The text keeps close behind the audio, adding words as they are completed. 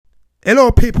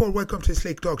Hello, people. Welcome to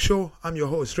Slick Talk Show. I'm your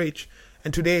host, Rich,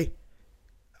 and today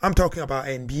I'm talking about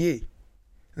NBA.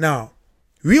 Now,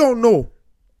 we all know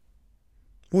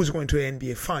who's going to the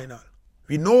NBA final.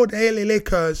 We know the LA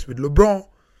Lakers with LeBron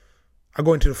are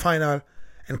going to the final,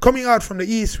 and coming out from the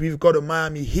East, we've got the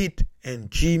Miami Heat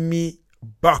and Jimmy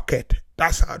Bucket.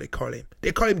 That's how they call him.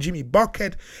 They call him Jimmy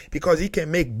Bucket because he can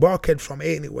make bucket from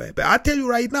anywhere. But I tell you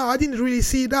right now, I didn't really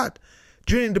see that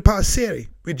during the past series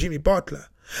with Jimmy Butler.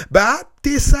 But I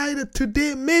decided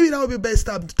today maybe that would be the best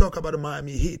time to talk about the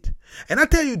Miami Heat. And I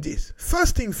tell you this,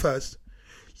 first thing first,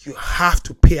 you have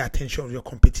to pay attention to your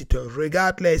competitors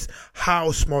regardless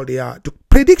how small they are. The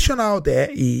prediction out there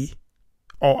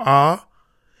LA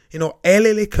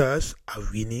Lakers are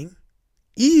winning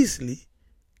easily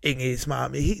against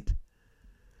Miami Heat.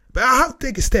 But I have to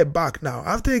take a step back now.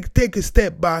 I have to take a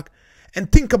step back and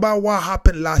think about what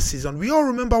happened last season. We all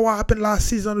remember what happened last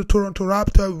season, the Toronto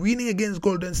Raptors winning against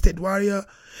Golden State Warriors.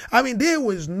 I mean, there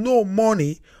was no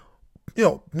money.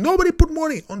 Nobody put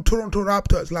money on Toronto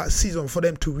Raptors last season for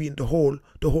them to win the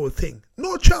whole thing.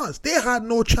 No chance. They had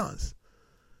no chance.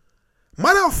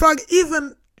 Matter of fact,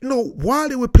 even while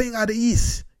they were playing at the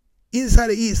East, inside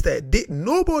the East,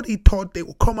 nobody thought they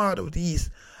would come out of the East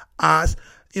as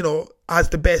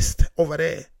the best over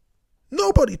there.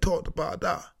 Nobody thought about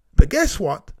that. But guess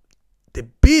what? They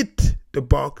beat the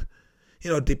Bucks,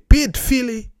 they beat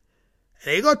Philly, and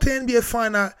they got to the NBA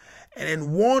final and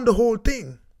then won the whole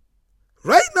thing.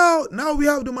 Right now we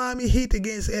have the Miami Heat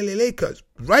against LA Lakers.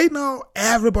 Right now,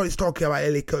 everybody's talking about LA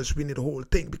Lakers winning the whole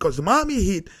thing because the Miami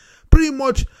Heat, pretty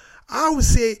much, I would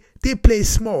say they play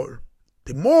small.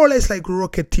 They're more or less like a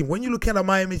Rocket team. When you look at the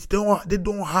Miami, they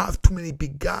don't have too many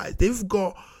big guys. They've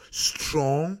got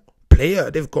strong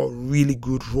player. They've got really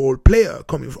good role player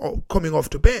coming off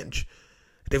the bench.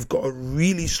 They've got a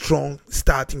really strong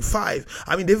starting five.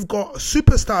 I mean, they've got a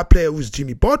superstar player who's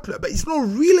Jimmy Butler, but he's not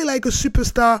really like a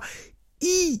superstar.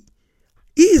 He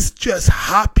is just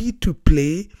happy to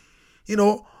play,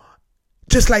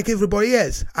 just like everybody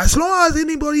else. As long as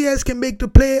anybody else can make the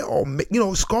play or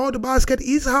score the basket,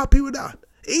 he's happy with that.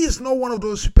 He is not one of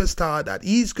those superstars that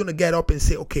he's going to get up and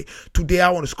say, okay, today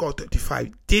I want to score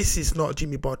 35. This is not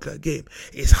Jimmy Butler game.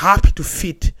 He's happy to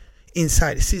fit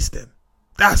inside the system.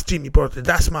 That's Jimmy Butler.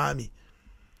 That's Miami.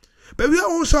 But we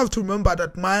also have to remember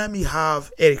that Miami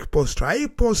have Eric Spoelstra.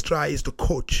 Eric Spoelstra is the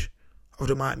coach of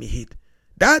the Miami Heat.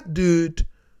 That dude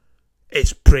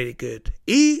is pretty good.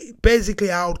 He basically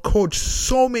outcoached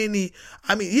so many.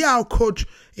 I mean, he outcoached,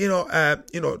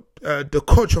 the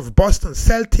coach of Boston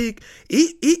Celtics.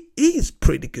 He is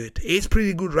pretty good. He's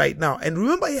pretty good right now. And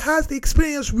remember, he has the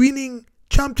experience winning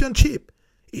championship.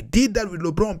 He did that with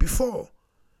LeBron before.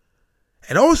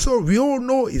 And also, we all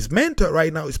know his mentor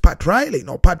right now is Pat Riley.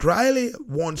 Pat Riley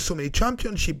won so many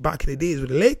championships back in the days with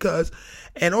the Lakers.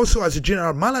 And also, as a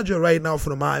general manager right now for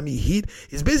the Miami Heat,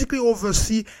 he's basically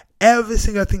oversee every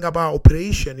single thing about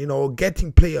operation,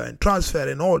 getting player and transfer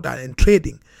and all that and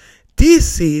trading.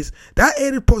 This is that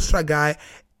Eric Spoelstra guy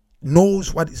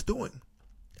knows what he's doing.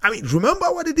 I mean, remember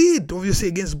what he did, obviously,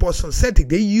 against Boston Celtics.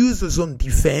 They used the zone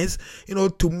defense,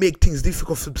 to make things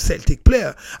difficult for the Celtic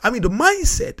player. I mean, the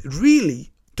mindset,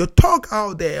 really, the talk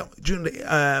out there during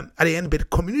the at the NBA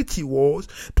community was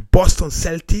the Boston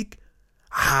Celtics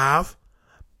have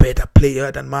better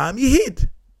player than Miami Heat.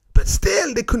 But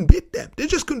still, they couldn't beat them. They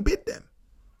just couldn't beat them.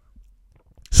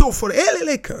 So for the LA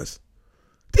Lakers,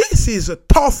 this is a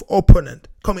tough opponent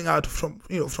coming out from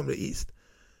the East.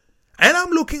 And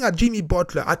I'm looking at Jimmy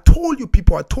Butler. I told you,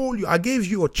 I gave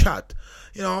you a chat.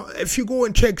 If you go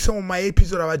and check some of my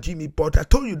episodes about Jimmy Butler, I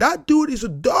told you that dude is a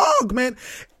dog, man.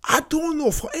 I don't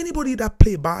know, for anybody that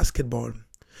play basketball,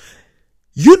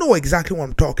 you know exactly what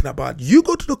I'm talking about. You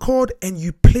go to the court and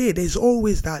you play. There's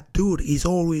always that dude. He's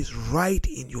always right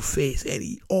in your face and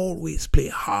he always play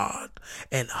hard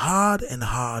and hard and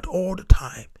hard all the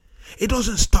time. He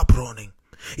doesn't stop running.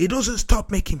 He doesn't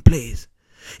stop making plays.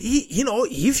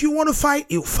 If you want to fight,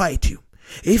 he'll fight you.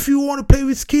 If you want to play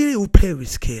with skill, he'll play with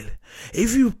skill.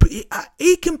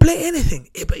 He can play anything,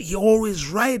 but he's always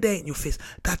right there in your face.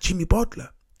 That's Jimmy Butler.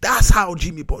 That's how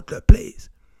Jimmy Butler plays.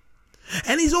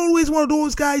 And he's always one of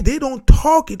those guys, they don't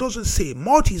talk, he doesn't say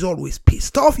much, he's always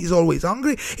pissed off, he's always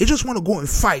hungry, he just want to go and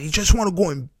fight, he just want to go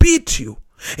and beat you.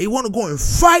 He want to go and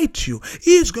fight you.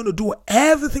 He's going to do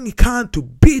everything he can to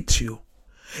beat you.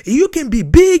 You can be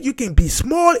big, you can be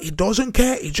small, he doesn't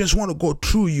care, he just want to go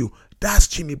through you. That's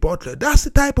Jimmy Butler. That's the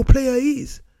type of player he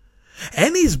is.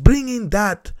 And he's bringing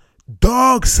that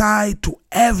dog side to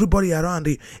everybody around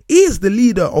him. He's the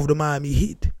leader of the Miami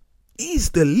Heat.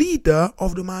 He's the leader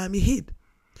of the Miami Heat.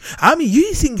 I mean,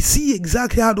 you can see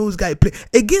exactly how those guys play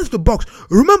against the Bucks.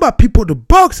 Remember, people, the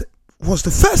Bucks was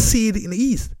the first seed in the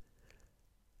East.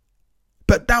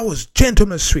 But that was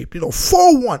gentleman's sweep.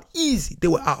 4-1. Easy. They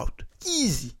were out.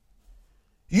 Easy.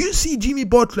 You see Jimmy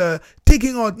Butler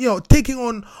taking on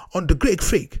the Greek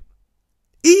Freak.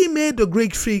 He made the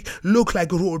Greek Freak look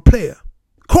like a role player.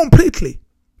 Completely.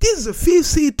 This is a 5th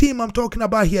seed team I'm talking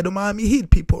about here, the Miami Heat,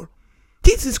 people.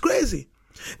 This is crazy.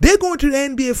 They're going to the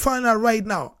NBA final right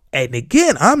now. And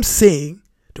again, I'm saying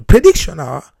the prediction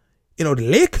are, the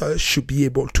Lakers should be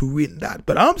able to win that.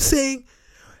 But I'm saying,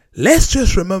 let's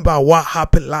just remember what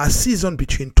happened last season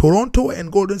between Toronto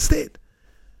and Golden State.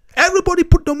 Everybody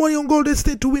put the money on Golden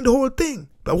State to win the whole thing.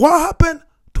 But what happened?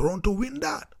 Toronto win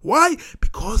that. Why?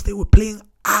 Because they were playing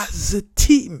as a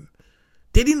team.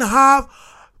 They didn't have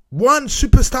one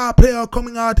superstar player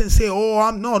coming out and say,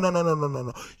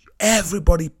 no.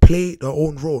 Everybody played their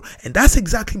own role. And that's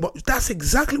exactly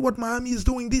what Miami is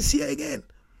doing this year again.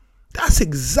 That's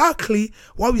exactly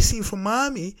what we've seen from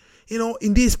Miami,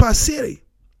 in this past series.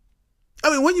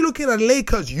 I mean, when you're looking at the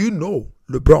Lakers,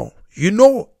 LeBron,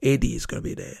 AD is going to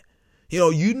be there.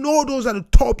 Those are the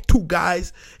top 2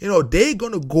 guys. They're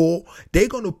going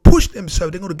to push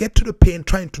themselves. They're going to get to the paint,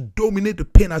 trying to dominate the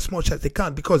paint as much as they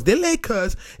can. Because the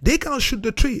Lakers, they can't shoot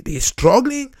the 3. They're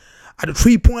struggling at the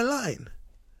 3-point line.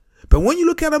 But when you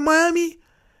look at Miami,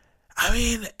 I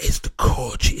mean, it's the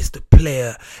coach, it's the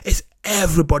player, it's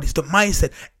everybody, it's the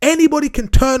mindset. Anybody can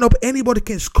turn up, anybody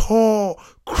can score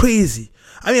crazy.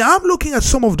 I mean, I'm looking at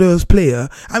some of those players.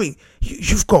 I mean,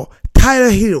 you've got Tyler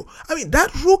Hero. I mean,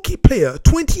 that rookie player,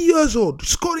 20 years old,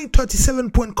 scoring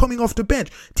 37 points coming off the bench.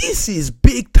 This is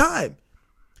big time.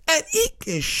 And he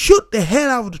can shoot the hell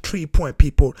out of the 3-point,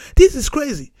 people. This is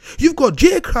crazy. You've got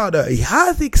Jay Crowder. He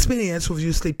has the experience,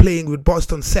 obviously, playing with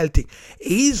Boston Celtics.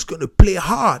 He's going to play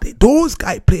hard. Those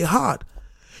guys play hard.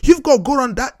 You've got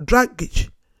Goran Dragic.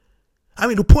 I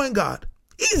mean, the point guard.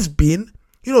 He's been,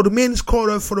 the main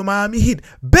scorer for the Miami Heat.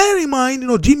 Bear in mind,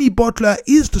 Jimmy Butler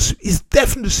is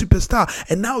definitely the superstar.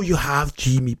 And now you have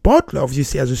Jimmy Butler,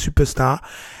 obviously, as a superstar.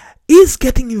 He's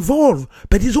getting involved,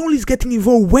 but he's only getting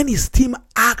involved when his team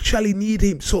actually need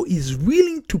him. So he's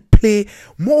willing to play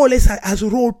more or less as a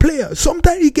role player.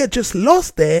 Sometimes he gets just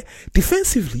lost there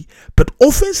defensively, but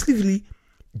offensively,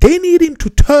 they need him to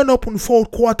turn up in the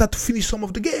 4th quarter to finish some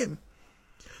of the game.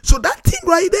 So that team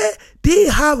right there, they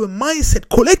have a mindset.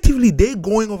 Collectively, they're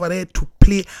going over there to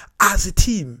play as a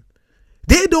team.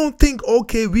 They don't think,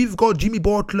 okay, we've got Jimmy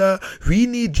Butler. We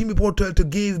need Jimmy Butler to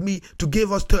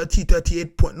give us 30,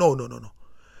 38 points. No.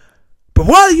 But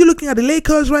while you're looking at the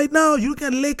Lakers right now, you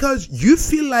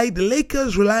feel like the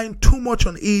Lakers relying too much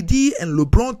on AD and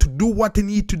LeBron to do what they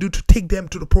need to do to take them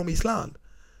to the promised land.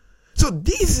 So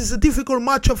this is a difficult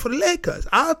matchup for the Lakers.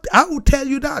 I will tell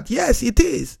you that. Yes, it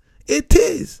is. It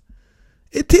is.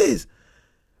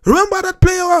 Remember that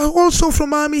player also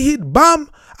from Miami Heat, Bam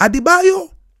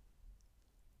Adebayo?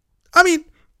 I mean,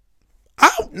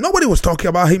 nobody was talking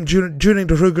about him during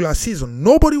the regular season.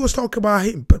 Nobody was talking about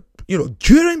him. But,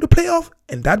 during the playoff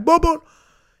and that bubble,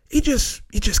 he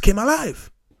just came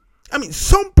alive. I mean,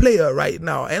 some player right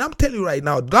now, and I'm telling you right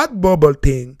now, that bubble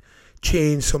thing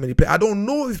changed so many players. I don't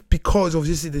know if because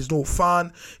obviously there's no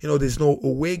fun, there's no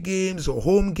away games or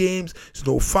home games, there's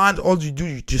no fun. All you do,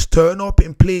 you just turn up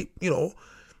and play,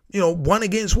 1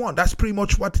 against 1. That's pretty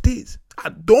much what it is. I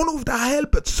don't know if that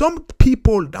helped, but some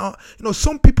people now,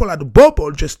 some people at the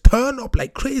bubble just turn up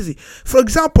like crazy. For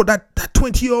example, that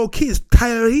 20-year-old kid,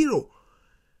 Tyler Hero,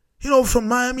 from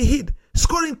Miami Heat,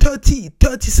 scoring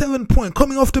 37 points,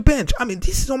 coming off the bench. I mean,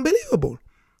 this is unbelievable.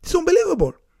 It's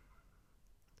unbelievable.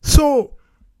 So,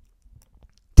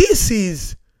 this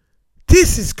is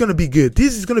going to be good.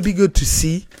 This is going to be good to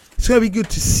see. It's going to be good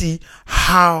to see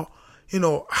how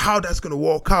that's going to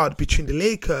work out between the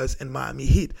Lakers and Miami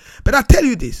Heat. But I tell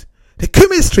you this, the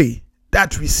chemistry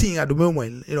that we're seeing at the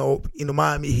moment, in the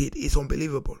Miami Heat is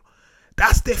unbelievable.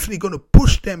 That's definitely going to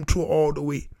push them through all the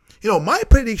way. My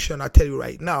prediction, I tell you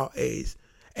right now, is,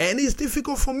 and it's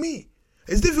difficult for me.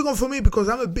 It's difficult for me because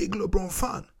I'm a big LeBron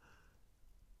fan.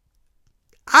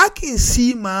 I can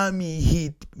see Miami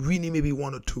Heat winning maybe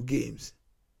 1 or 2 games,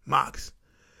 max.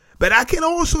 But I can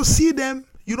also see them,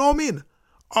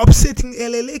 upsetting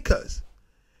LA Lakers.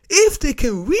 If they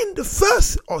can win the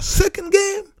first or second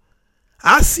game,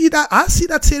 I see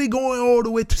that series going all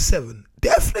the way to 7.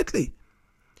 Definitely.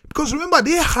 Because remember,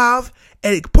 they have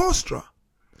Eric Spoelstra.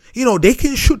 They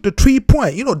can shoot the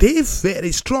 3-point. They're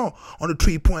very strong on the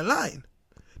 3-point line.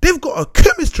 They've got a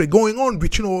chemistry going on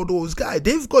between all those guys.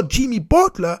 They've got Jimmy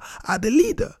Butler as the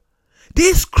leader.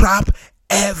 They scrap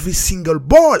every single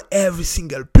ball, every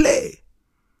single play.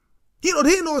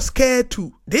 They're not scared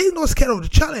of the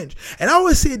challenge. And I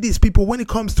always say this, people, when it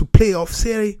comes to playoff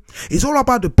series, it's all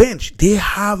about the bench. They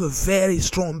have a very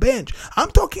strong bench. I'm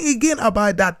talking again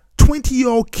about that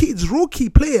 20-year-old kid's rookie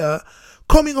player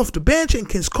coming off the bench and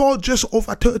can score just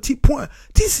over 30 points.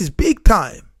 This is big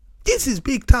time.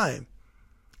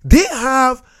 They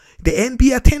have the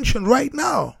NBA attention right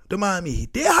now, the Miami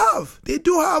Heat. They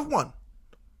do have one.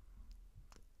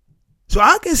 So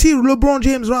I can see LeBron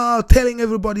James right now telling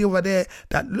everybody over there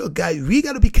that, look, guys, we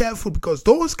got to be careful, because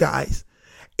those guys,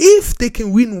 if they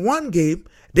can win one game,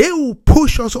 they will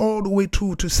push us all the way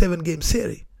through to 7-game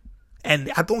series. And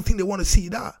I don't think they want to see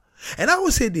that. And I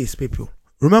will say this, people.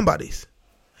 Remember this.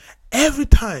 Every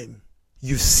time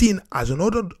you've seen as an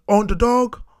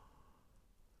underdog,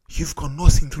 you've got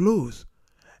nothing to lose.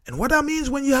 And what that means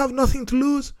when you have nothing to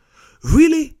lose,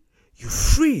 really, you're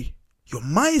free. Your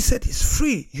mindset is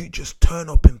free. You just turn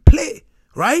up and play,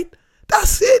 right?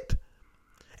 That's it.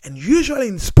 And usually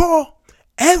in sport,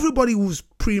 everybody who's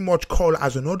pretty much called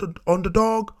as an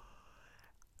underdog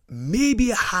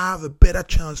maybe have a better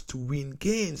chance to win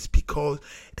games, because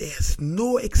there's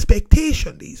no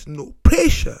expectation. There's no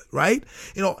pressure, right?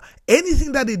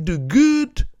 Anything that they do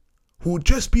good will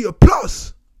just be a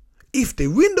plus. If they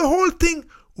win the whole thing,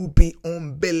 will be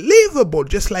unbelievable,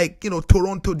 just like,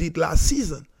 Toronto did last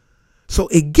season. So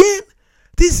again,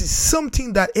 this is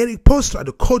something that Eric Spoelstra,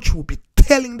 the coach, will be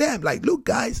telling them, like, look,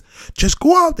 guys, just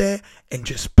go out there and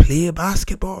just play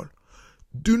basketball.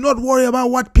 Do not worry about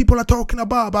what people are talking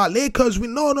about Lakers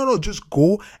win. No, just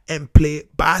go and play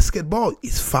basketball.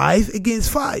 It's 5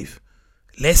 against 5.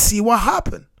 Let's see what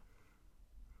happens.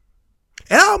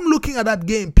 And I'm looking at that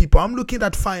game, people. I'm looking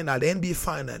at final, the NBA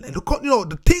final. And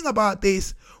the thing about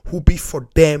this will be for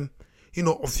them,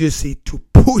 obviously, to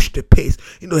push the pace.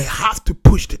 They have to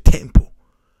push the tempo.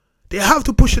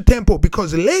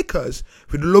 Because the Lakers,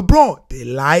 with LeBron, they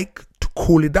like to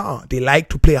cool it down. They like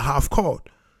to play half court.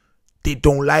 They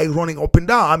don't like running up and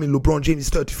down. I mean, LeBron James is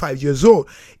 35 years old.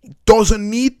 He doesn't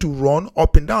need to run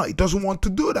up and down. He doesn't want to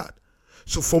do that.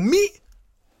 So for me,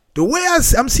 the way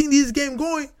I'm seeing this game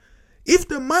going, if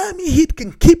the Miami Heat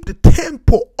can keep the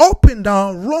tempo up and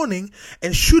down, running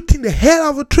and shooting the hell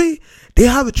out of a three, they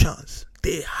have a chance.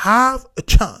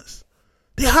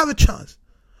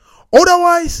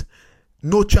 Otherwise,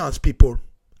 no chance, people.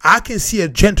 I can see a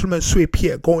gentleman sweep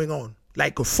here going on,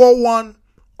 like a 4-1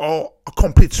 or a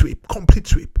complete sweep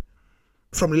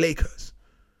from the Lakers.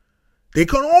 They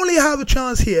can only have a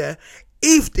chance here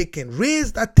if they can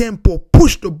raise that tempo,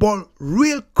 push the ball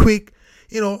real quick,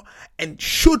 and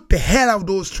shoot the hell out of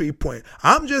those 3 points.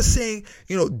 I'm just saying,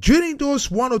 during those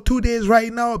 1 or 2 days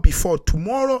right now before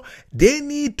tomorrow, they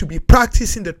need to be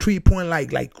practicing the 3-point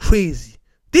like crazy.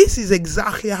 This is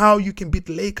exactly how you can beat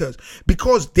the Lakers,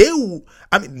 because the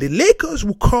Lakers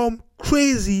will come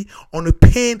crazy on the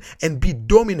paint and be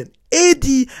dominant. AD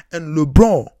and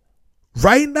LeBron,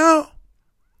 right now,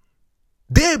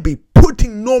 they'll be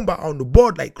putting number on the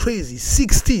board like crazy.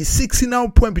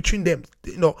 69 points between them,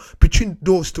 between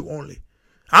those two only.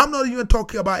 I'm not even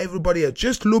talking about everybody else.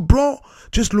 Just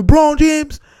LeBron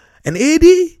James and AD,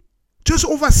 just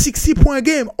over 60 point a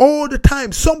game all the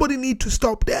time. Somebody need to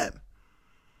stop them.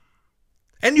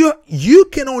 And you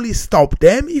can only stop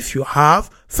them if you have,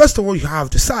 first of all, you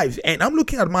have the size. And I'm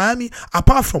looking at Miami,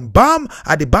 apart from Bam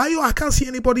Adebayo, I can't see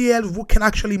anybody else who can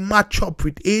actually match up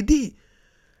with AD.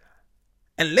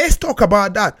 And let's talk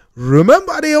about that.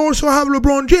 Remember, they also have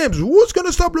LeBron James. Who's going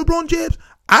to stop LeBron James?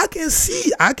 I can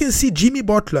see Jimmy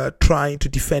Butler trying to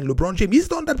defend LeBron James. He's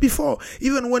done that before,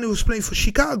 even when he was playing for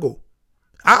Chicago.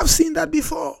 I've seen that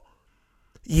before.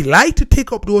 He liked to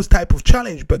take up those type of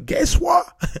challenge, but guess what?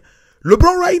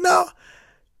 LeBron right now,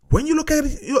 when you look at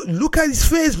his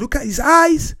face, look at his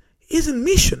eyes, he's in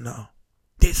mission now.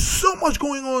 There's so much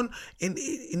going on in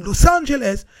Los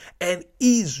Angeles, and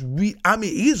he's going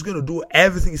to do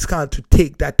everything he can to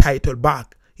take that title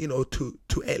back, to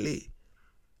LA.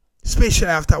 Especially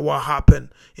after what happened,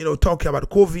 talking about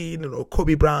COVID,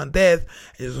 Kobe Bryant death,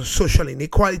 and social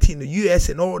inequality in the US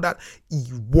and all that. He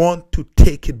want to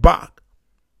take it back.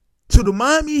 So the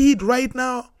Miami Heat right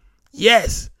now,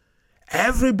 yes,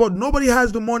 nobody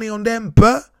has the money on them,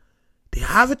 but they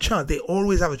have a chance. They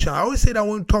always have a chance. I always say that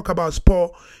when we talk about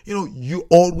sport, you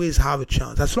always have a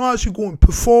chance. As long as you go and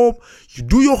perform, you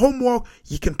do your homework,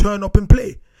 you can turn up and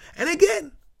play. And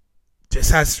again,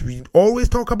 just as we always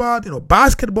talk about,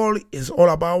 basketball is all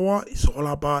about what? It's all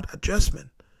about adjustment.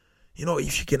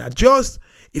 If you can adjust,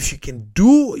 if you can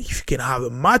have a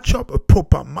matchup, a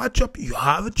proper matchup, you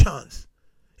have a chance.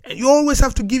 And you always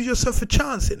have to give yourself a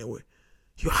chance anyway.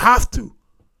 You have to.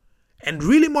 And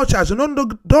really much as an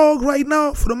underdog right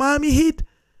now for the Miami Heat,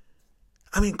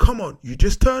 I mean, come on. You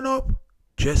just turn up.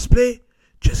 Just play.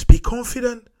 Just be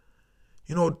confident.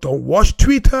 Don't watch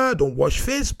Twitter. Don't watch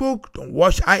Facebook. Don't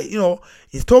watch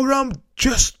Instagram.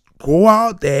 Just go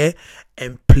out there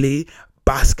and play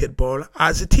basketball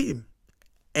as a team.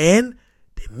 And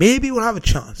they maybe will have a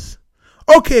chance.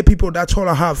 Okay, people, that's all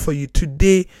I have for you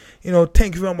today.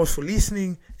 Thank you very much for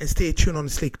listening and stay tuned on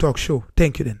the Slick Talk Show.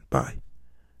 Thank you then. Bye.